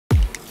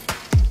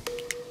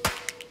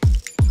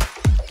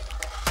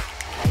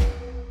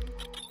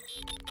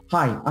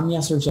Hi, I'm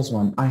Yaser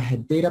Jazouane. I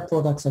head data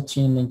products at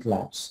Chainlink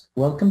Labs.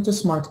 Welcome to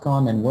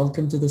SmartCon and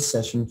welcome to this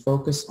session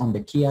focused on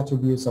the key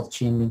attributes of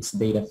Chainlink's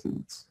data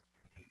feeds.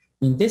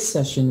 In this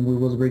session, we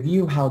will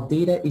review how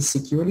data is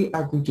securely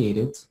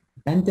aggregated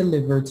and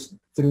delivered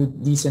through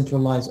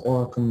decentralized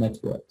Oracle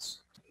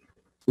networks.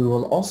 We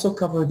will also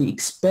cover the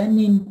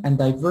expanding and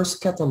diverse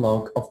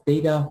catalog of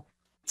data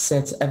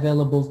sets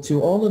available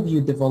to all of you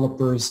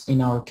developers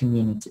in our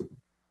community.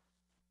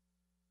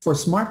 For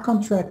smart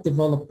contract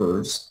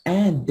developers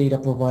and data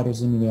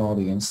providers in the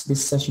audience,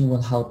 this session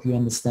will help you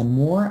understand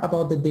more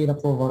about the data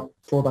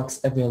products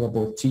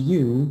available to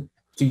you,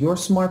 to your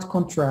smart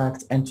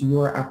contract, and to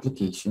your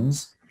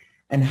applications,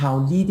 and how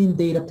leading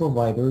data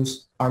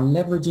providers are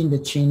leveraging the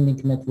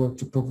Chainlink network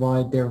to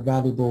provide their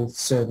valuable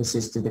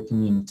services to the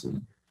community.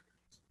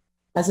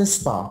 As a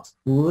start,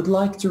 we would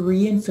like to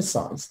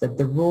re-emphasize that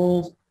the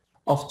role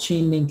of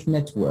Chainlink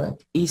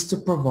network is to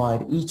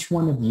provide each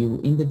one of you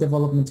in the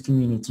development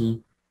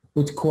community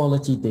with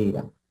quality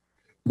data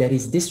that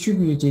is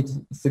distributed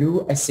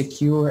through a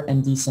secure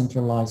and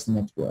decentralized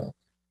network.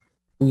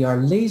 We are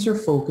laser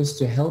focused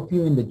to help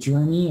you in the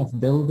journey of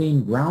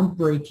building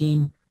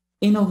groundbreaking,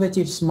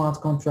 innovative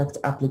smart contract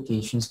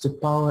applications to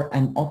power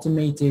an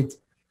automated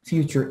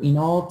future in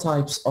all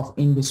types of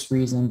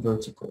industries and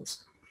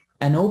verticals,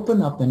 and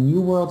open up a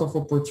new world of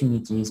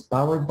opportunities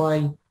powered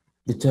by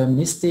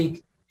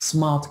deterministic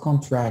smart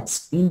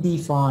contracts in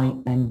DeFi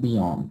and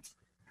beyond.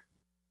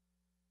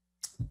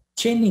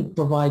 Chainlink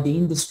provides the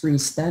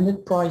industry's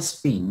standard price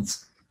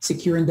feeds,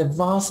 securing the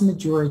vast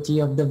majority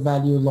of the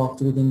value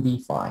locked within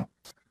DeFi,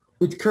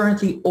 with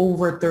currently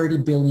over 30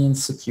 billion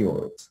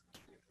secured.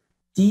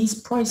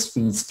 These price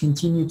feeds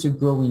continue to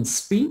grow in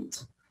speed,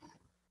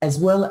 as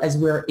well as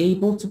we're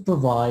able to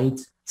provide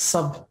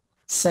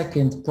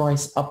sub-second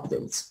price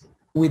updates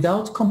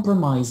without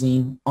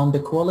compromising on the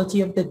quality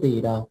of the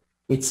data,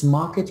 its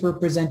market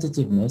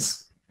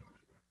representativeness,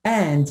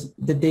 and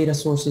the data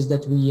sources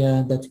that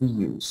we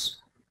use.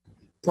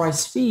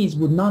 Price feeds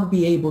would not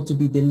be able to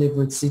be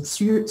delivered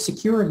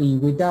securely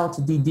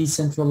without the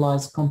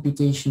decentralized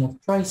computation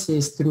of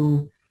prices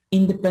through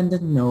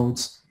independent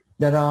nodes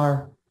that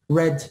are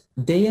read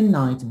day and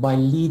night by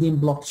leading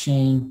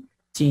blockchain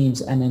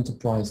teams and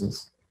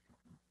enterprises.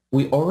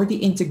 We already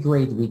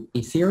integrate with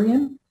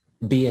Ethereum,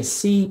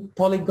 BSC,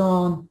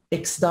 Polygon,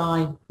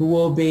 XDAI,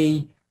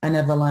 Huobi, and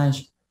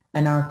Avalanche,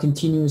 and are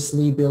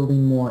continuously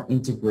building more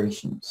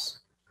integrations.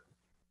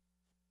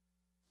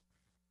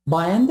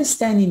 By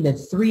understanding the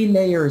three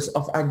layers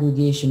of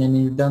aggregation and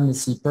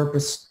redundancy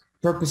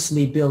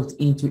purposely built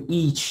into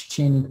each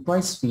Chainlink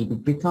price feed,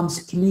 it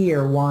becomes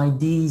clear why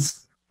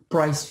these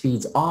price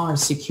feeds are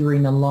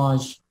securing a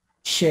large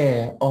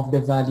share of the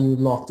value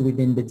locked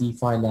within the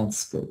DeFi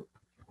landscape.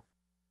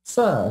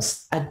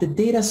 First, at the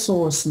data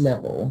source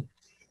level,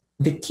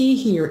 the key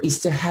here is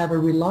to have a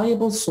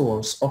reliable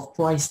source of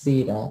price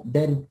data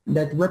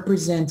that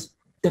represents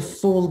the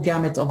full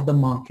gamut of the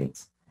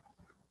market.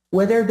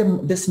 Whether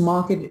this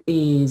market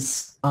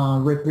is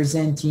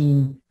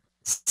representing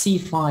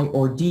CeFi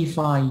or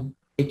DeFi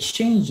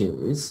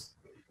exchanges,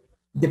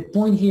 the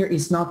point here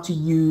is not to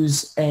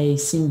use a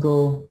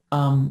single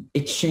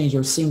exchange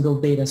or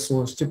single data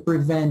source to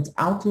prevent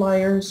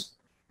outliers,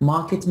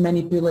 market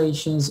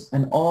manipulations,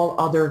 and all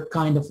other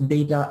kind of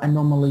data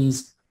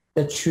anomalies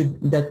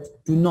that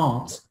do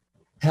not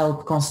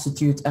help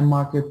constitute a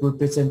market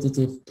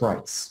representative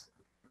price.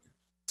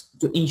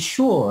 To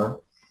ensure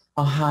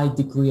a high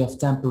degree of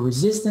tamper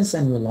resistance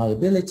and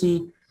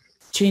reliability,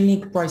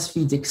 Chainlink price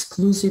feeds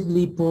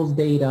exclusively pull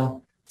data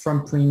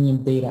from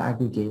premium data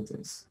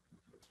aggregators.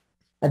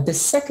 At the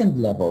second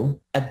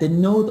level, at the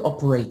node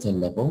operator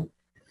level,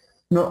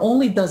 not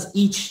only does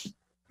each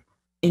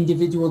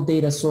individual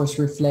data source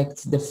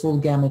reflect the full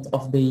gamut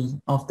of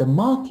the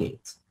market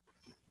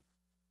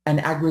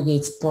and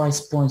aggregates price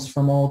points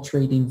from all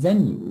trading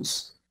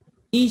venues,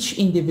 each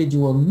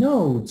individual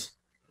node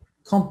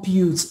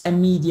computes a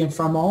median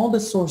from all the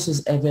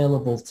sources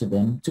available to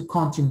them to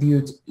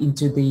contribute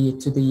into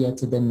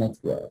the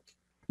network.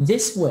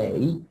 This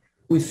way,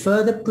 we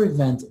further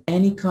prevent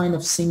any kind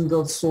of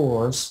single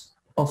source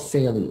of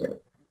failure.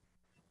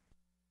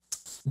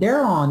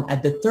 Thereon,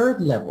 at the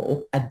third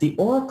level, at the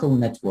Oracle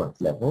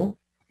network level,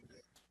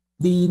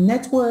 the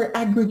network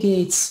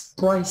aggregates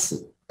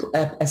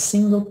a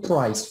single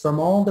price from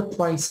all the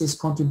prices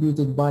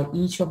contributed by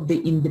each of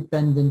the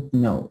independent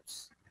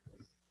nodes.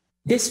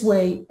 This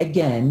way,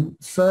 again,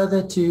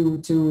 further to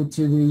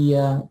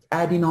the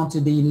adding on to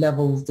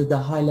the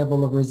high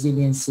level of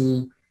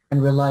resiliency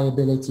and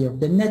reliability of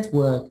the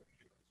network,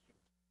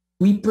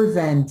 we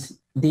prevent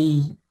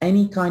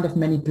any kind of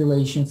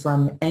manipulation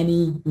from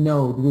any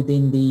node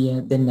within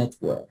the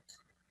network.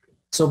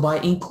 So by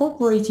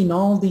incorporating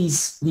all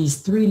these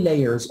three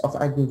layers of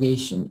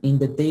aggregation in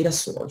the data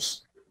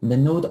source, the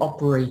node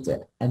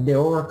operator, and the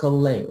Oracle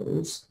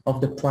layers of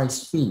the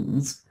price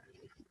feeds,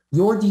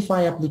 your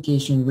DeFi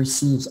application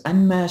receives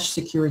unmatched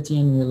security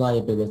and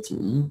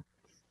reliability,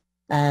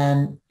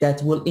 and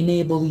that will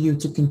enable you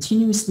to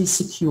continuously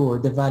secure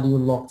the value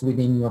locked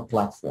within your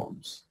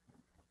platforms.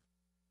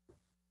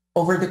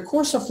 Over the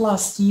course of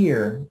last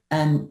year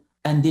and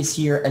this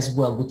year as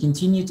well, we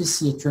continue to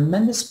see a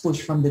tremendous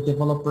push from the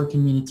developer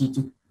community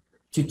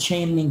to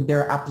chainlink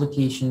their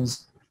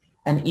applications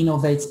and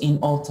innovate in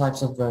all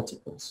types of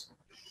verticals.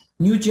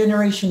 New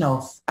generation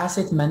of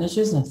asset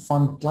managers and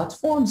fund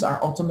platforms are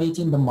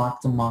automating the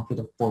mark-to-market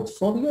of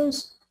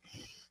portfolios.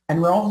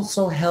 And we're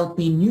also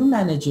helping new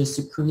managers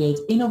to create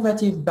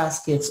innovative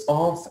baskets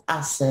of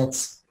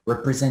assets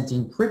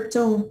representing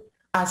crypto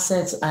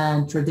assets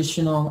and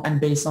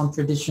based on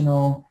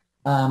traditional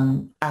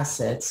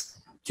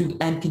assets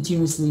and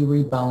continuously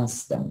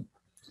rebalance them.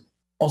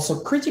 Also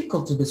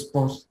critical to this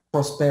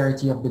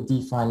prosperity of the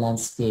DeFi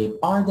landscape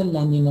are the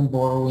lending and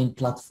borrowing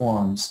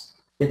platforms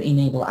that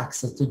enable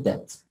access to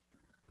debt.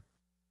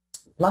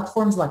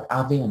 Platforms like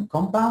Aave and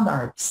Compound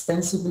are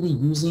extensively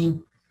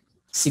using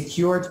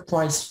secured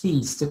price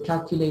feeds to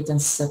calculate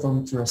and settle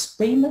interest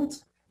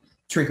payment,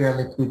 trigger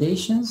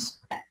liquidations,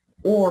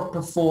 or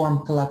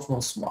perform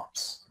collateral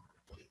swaps.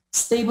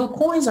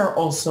 Stablecoins are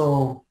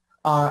also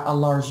a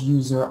large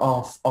user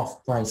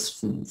of price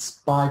feeds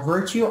by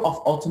virtue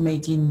of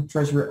automating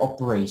treasury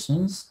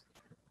operations,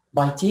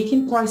 by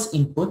taking price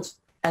input,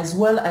 as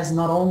well as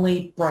not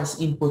only price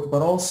input,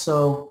 but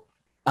also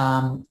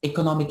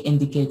economic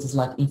indicators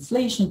like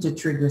inflation to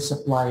trigger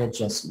supply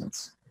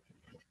adjustments.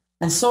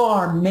 And so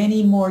are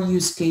many more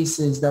use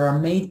cases that are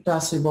made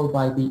possible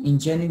by the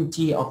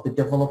ingenuity of the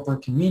developer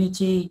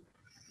community,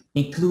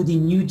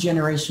 including new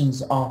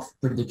generations of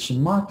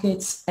prediction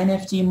markets,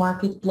 NFT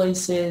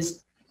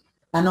marketplaces,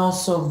 and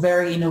also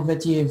very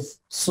innovative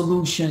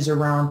solutions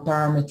around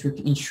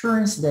parametric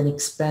insurance that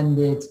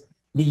expanded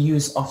the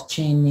use of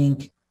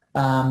Chainlink,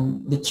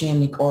 the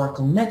Chainlink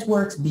Oracle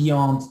Networks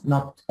beyond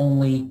not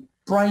only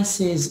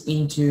prices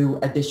into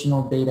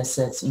additional data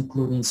sets,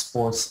 including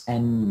sports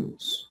and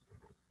news.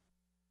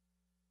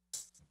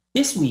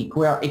 This week,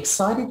 we are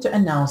excited to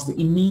announce the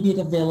immediate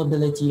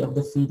availability of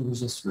the Feed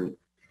Registry.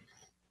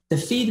 The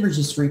Feed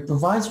Registry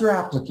provides your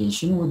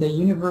application with a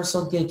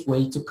universal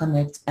gateway to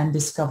connect and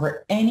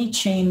discover any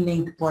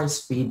Chainlink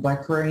price feed by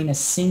creating a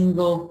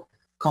single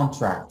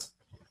contract,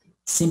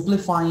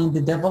 simplifying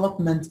the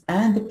development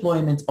and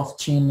deployment of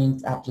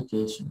Chainlink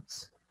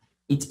applications.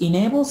 It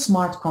enables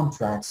smart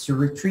contracts to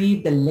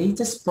retrieve the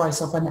latest price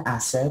of an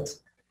asset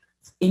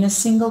in a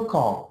single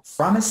call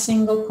from a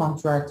single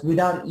contract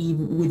without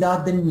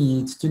the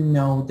need to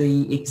know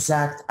the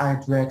exact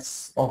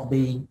address of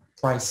the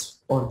price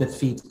or the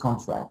feed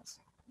contract.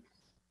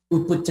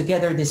 We put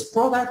together this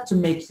product to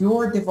make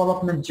your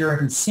development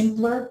journey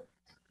simpler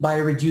by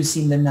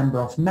reducing the number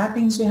of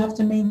mappings you have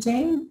to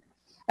maintain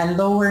and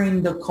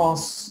lowering the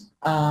costs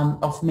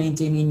of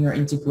maintaining your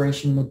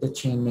integration with the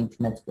Chainlink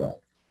network.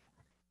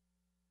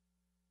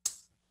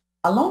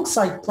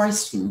 Alongside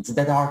price feeds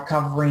that are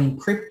covering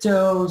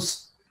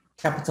cryptos,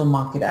 capital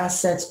market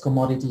assets,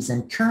 commodities,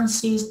 and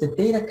currencies, the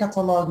data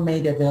catalog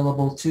made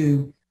available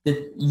to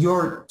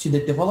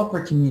the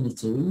developer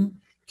community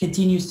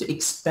continues to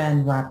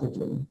expand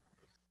rapidly.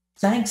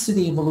 Thanks to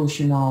the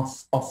evolution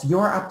of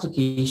your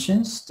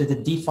applications to the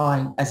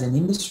DeFi as an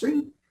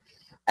industry,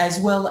 as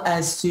well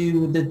as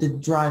to the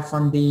drive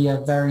from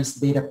the various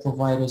data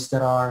providers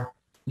that are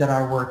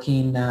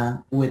working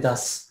with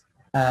us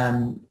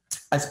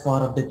as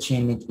part of the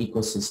Chainlink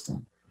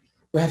ecosystem.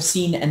 We have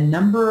seen a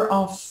number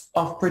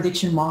of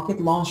prediction market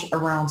launch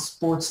around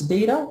sports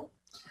data,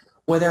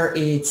 whether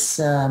it's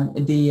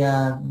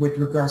with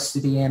regards to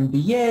the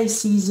NBA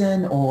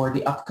season or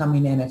the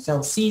upcoming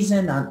NFL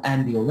season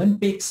and the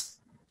Olympics.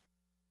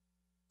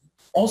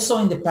 Also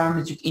in the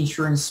parametric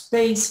insurance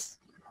space,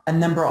 a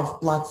number of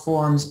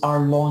platforms are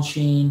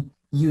launching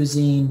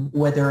using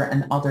weather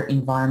and other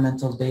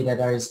environmental data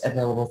that is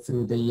available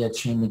through the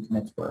Chainlink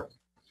network.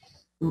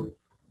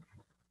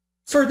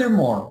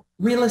 Furthermore,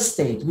 real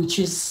estate, which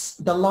is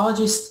the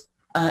largest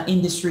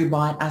industry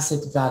by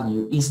asset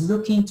value, is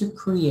looking to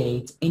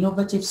create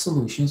innovative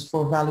solutions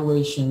for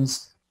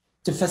valuations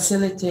to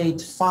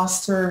facilitate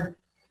faster,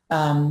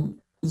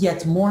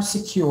 yet more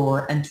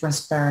secure and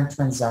transparent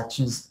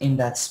transactions in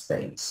that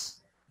space.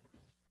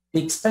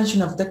 The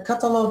expansion of the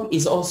catalog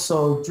is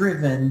also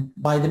driven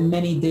by the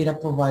many data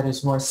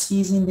providers who are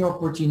seizing the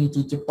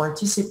opportunity to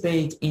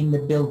participate in the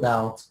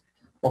build-out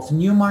of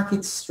new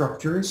market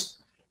structures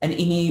and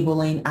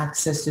enabling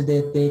access to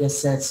their data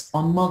sets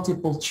on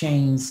multiple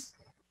chains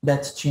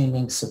that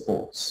Chainlink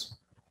supports.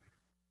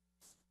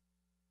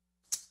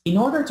 In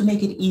order to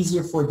make it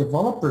easier for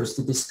developers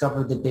to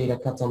discover the data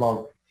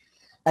catalog,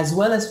 as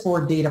well as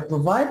for data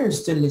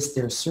providers to list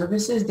their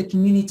services, the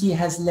community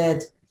has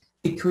led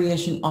the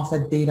creation of a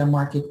data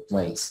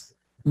marketplace,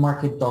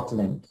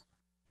 Market.link.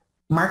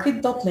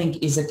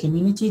 Market.link is a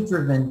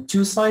community-driven,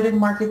 two-sided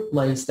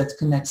marketplace that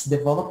connects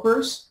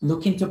developers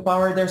looking to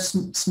power their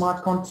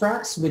smart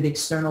contracts with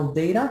external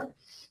data,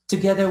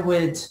 together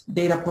with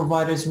data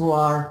providers who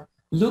are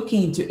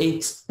looking to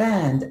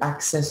expand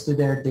access to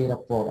their data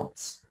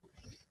products.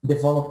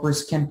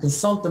 Developers can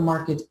consult the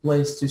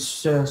marketplace to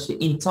search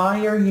the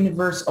entire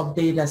universe of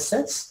data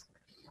sets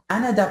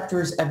and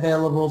adapters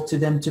available to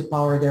them to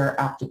power their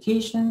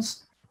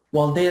applications,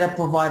 while data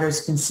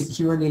providers can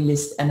securely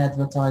list and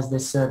advertise their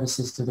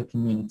services to the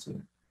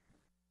community.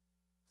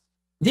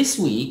 This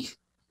week,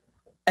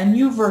 a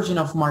new version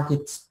of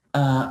Market.link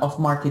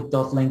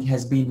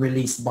has been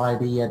released by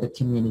the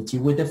community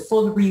with a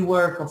full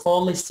rework of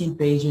all listing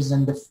pages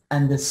and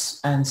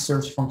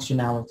search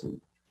functionality.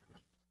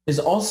 There's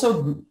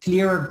also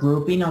clearer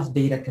grouping of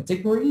data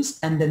categories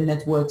and the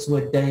networks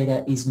where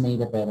data is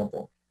made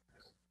available.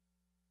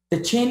 The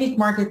Chainlink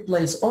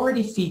Marketplace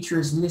already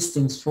features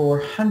listings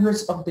for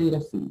hundreds of data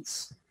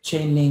feeds,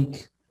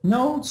 Chainlink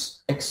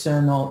nodes,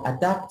 external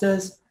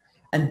adapters,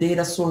 and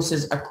data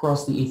sources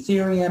across the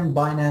Ethereum,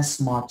 Binance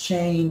Smart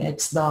Chain,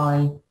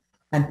 XDAI,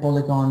 and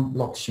Polygon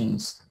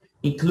blockchains,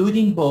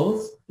 including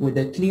both with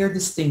a clear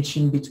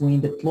distinction between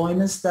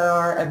deployments that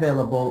are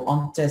available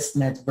on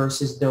testnet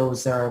versus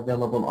those that are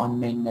available on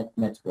mainnet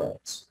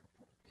networks.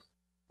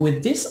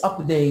 With this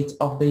update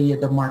of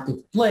the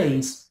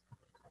marketplace,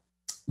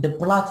 the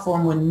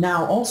platform will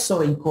now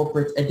also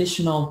incorporate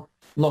additional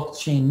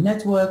blockchain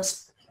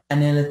networks,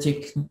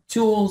 analytic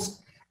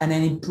tools, and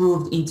an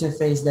improved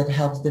interface that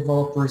helps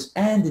developers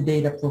and the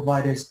data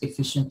providers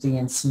efficiently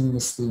and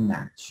seamlessly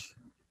match.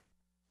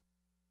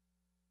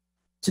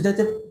 To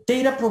the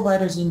data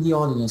providers in the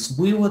audience,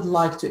 we would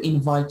like to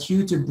invite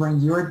you to bring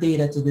your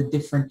data to the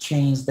different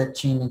chains that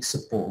Chainlink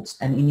supports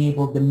and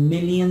enable the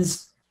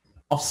millions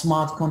of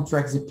smart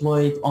contracts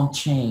deployed on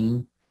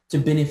chain to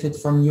benefit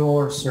from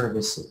your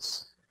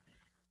services.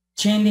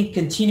 Chainlink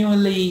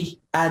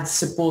continually adds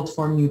support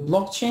for new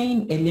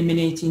blockchain,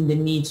 eliminating the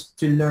need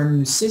to learn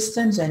new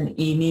systems and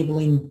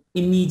enabling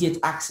immediate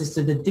access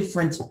to the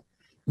different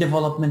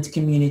development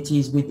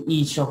communities with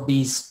each of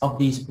these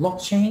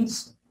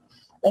blockchains.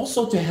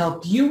 Also to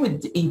help you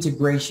with the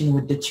integration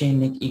with the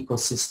Chainlink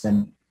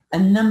ecosystem. A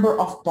number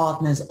of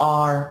partners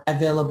are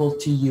available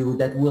to you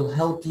that will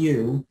help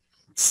you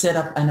set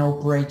up and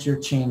operate your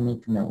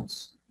Chainlink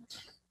nodes.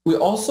 We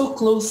also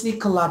closely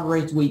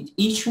collaborate with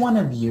each one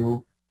of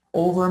you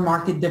over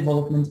market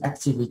development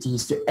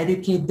activities to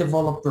educate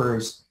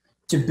developers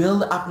to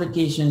build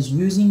applications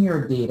using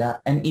your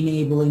data and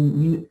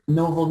enabling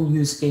novel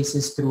use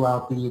cases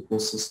throughout the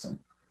ecosystem.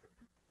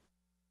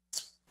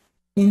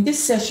 In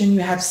this session, you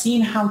have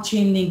seen how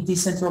Chainlink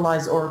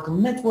Decentralized Oracle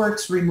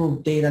Networks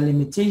remove data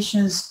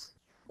limitations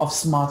of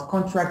smart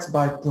contracts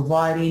by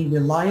providing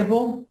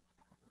reliable,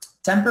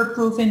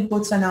 tamper-proof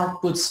inputs and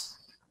outputs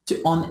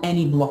on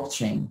any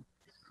blockchain.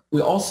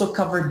 We also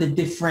covered the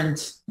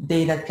different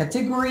data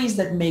categories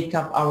that make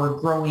up our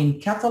growing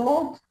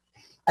catalog,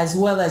 as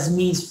well as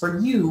means for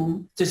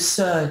you to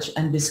search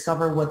and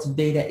discover what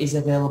data is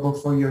available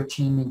for your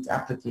Chainlink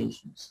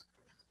applications.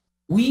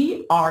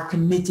 We are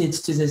committed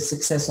to the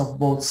success of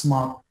both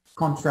smart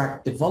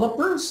contract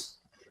developers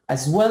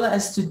as well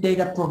as to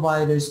data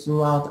providers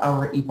throughout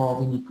our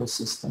evolving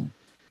ecosystem.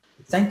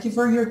 Thank you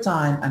for your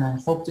time, and I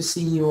hope to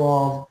see you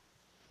all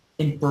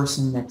in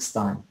person next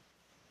time.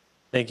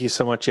 Thank you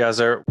so much,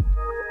 Yaser.